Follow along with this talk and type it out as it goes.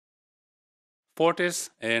fortis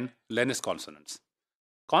and lenis consonants.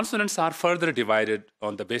 Consonants are further divided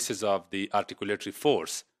on the basis of the articulatory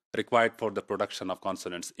force required for the production of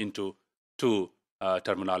consonants into two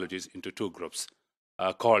terminologies, into two groups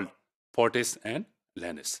called fortis and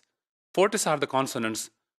lenis. Fortis are the consonants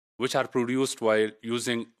which are produced while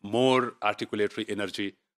using more articulatory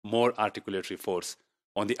energy, more articulatory force.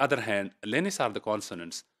 On the other hand, lenis are the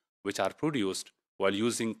consonants which are produced while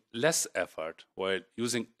using less effort, while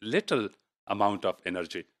using little amount of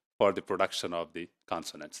energy for the production of the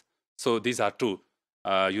consonants. So these are two,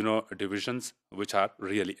 divisions which are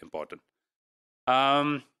really important.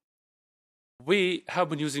 We have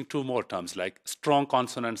been using two more terms like strong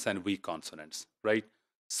consonants and weak consonants, right?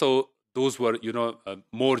 So those were,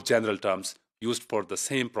 more general terms used for the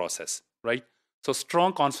same process, right? So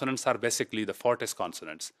strong consonants are basically the fortis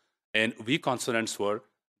consonants, and weak consonants were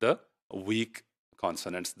the weak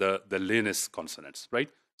consonants, the lenis consonants, right?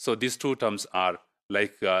 So these two terms are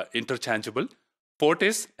like interchangeable.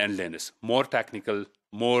 Fortis and lenis, more technical,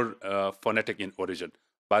 more phonetic in origin.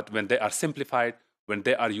 But when they are simplified, when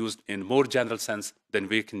they are used in more general sense, then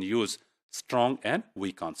we can use strong and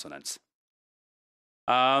weak consonants.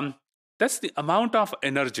 That's the amount of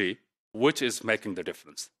energy which is making the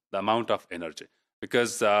difference, the amount of energy.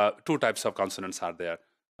 Because two types of consonants are there.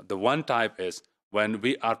 The one type is when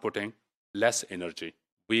we are putting less energy,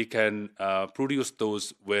 we can produce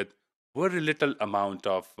those with very little amount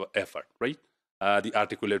of effort, right? The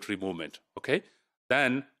articulatory movement, okay?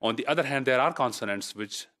 Then, on the other hand, there are consonants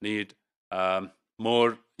which need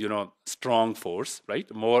more, strong force, right?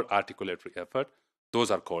 More articulatory effort.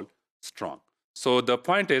 Those are called strong. So the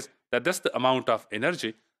point is that that's the amount of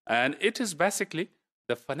energy, and it is basically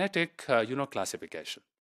the phonetic, classification.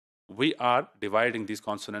 We are dividing these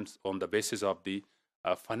consonants on the basis of the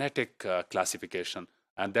phonetic classification,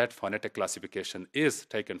 and that phonetic classification is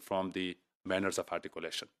taken from the manners of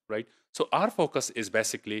articulation, right? So our focus is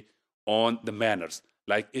basically on the manners,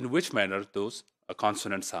 like in which manner those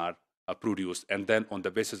consonants are produced, and then on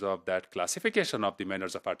the basis of that classification of the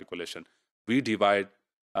manners of articulation, we divide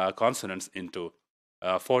consonants into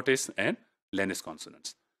fortis and lenis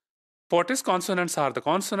consonants. Fortis consonants are the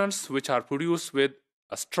consonants which are produced with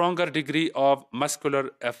a stronger degree of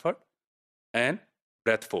muscular effort and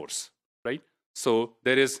breath force, right? So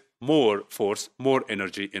there is more force, more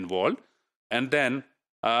energy involved. And then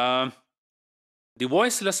the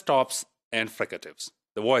voiceless stops and fricatives.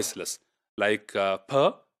 The voiceless, like p,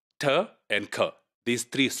 t, and k. These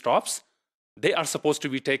three stops, they are supposed to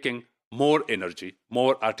be taking more energy,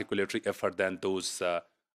 more articulatory effort than those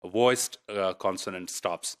voiced consonant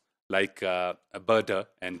stops, like b, d,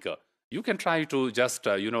 and g. You can try to just,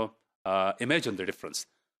 imagine the difference,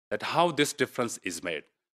 that how this difference is made.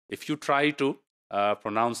 If you try to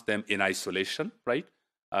pronounce them in isolation, right?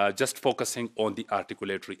 Just focusing on the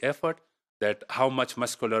articulatory effort, that how much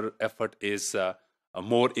muscular effort is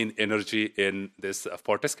more in energy in this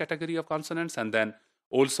fortis category of consonants, and then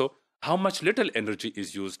also how much little energy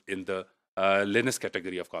is used in the lenis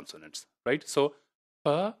category of consonants, right? So,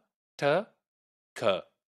 p, t, k,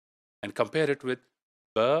 and compare it with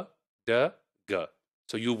b, d, g.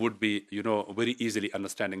 So you would be, very easily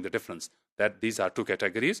understanding the difference, that these are two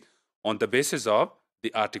categories on the basis of the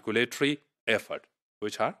articulatory effort,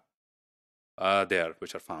 which are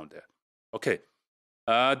found there. Okay.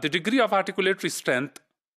 The degree of articulatory strength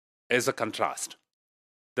is a contrast.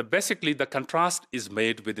 Basically, the contrast is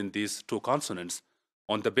made within these two consonants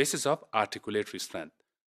on the basis of articulatory strength,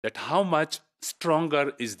 that how much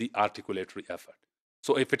stronger is the articulatory effort.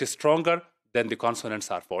 So if it is stronger, then the consonants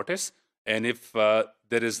are fortis, and if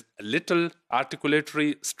there is little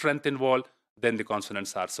articulatory strength involved, then the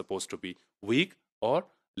consonants are supposed to be weak or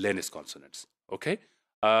lenis consonants, okay?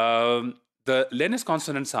 The lenis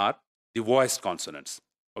consonants are the voiced consonants,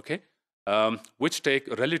 okay, which take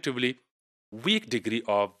relatively weak degree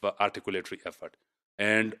of articulatory effort.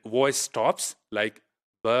 And voice stops like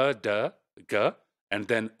b, d, g, and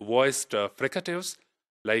then voiced fricatives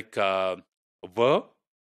like v,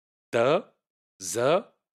 d, z,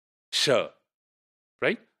 sh,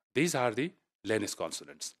 right? These are the lenis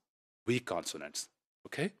consonants, weak consonants,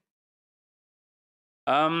 okay?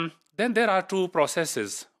 Then there are two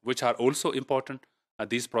processes which are also important.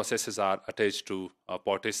 These processes are attached to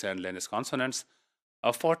fortis and lenis consonants.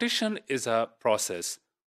 A fortition is a process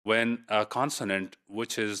when a consonant,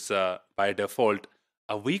 which is by default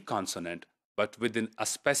a weak consonant, but within a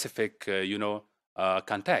specific,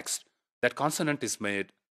 context, that consonant is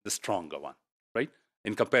made the stronger one, right?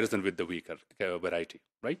 In comparison with the weaker variety,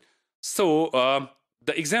 right? So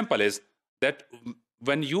the example is that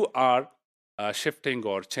when you are shifting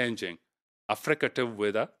or changing a fricative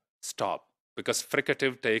with a stop, because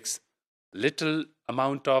fricative takes little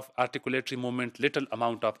amount of articulatory movement, little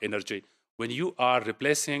amount of energy. When you are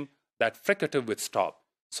replacing that fricative with stop,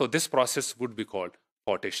 so this process would be called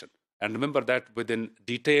fortation. And remember that within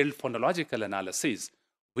detailed phonological analysis,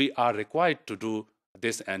 we are required to do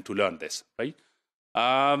this and to learn this, right?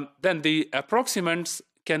 Then the approximants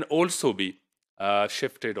can also be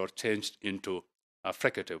shifted or changed into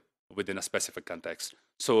fricative within a specific context.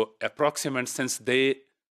 So approximants, since they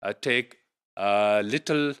take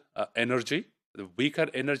little energy, the weaker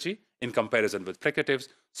energy in comparison with fricatives.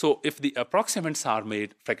 So if the approximants are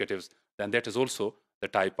made fricatives, then that is also the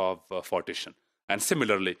type of fortation. And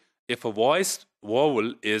similarly, if a voiced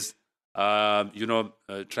vowel is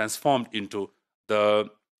transformed into the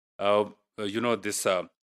this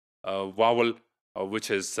vowel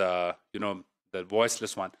which is the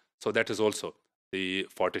voiceless one, so that is also the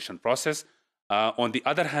fortation process. On the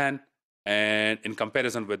other hand, and in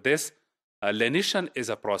comparison with this, lenition is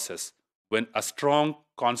a process when a strong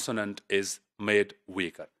consonant is made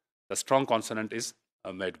weaker. The strong consonant is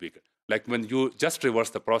made weaker. Like when you just reverse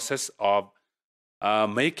the process of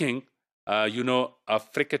making a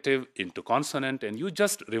fricative into consonant, and you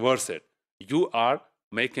just reverse it, you are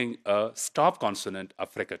making a stop consonant a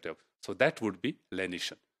fricative. So that would be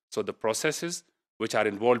lenition. So the processes which are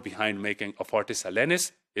involved behind making a fortis a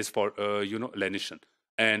lenis is for lenition.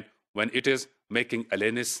 And when it is making a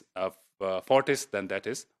lenis fortis, then that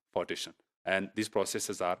is fortation. And these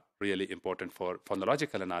processes are really important for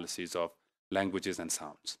phonological analysis of languages and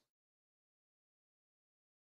sounds.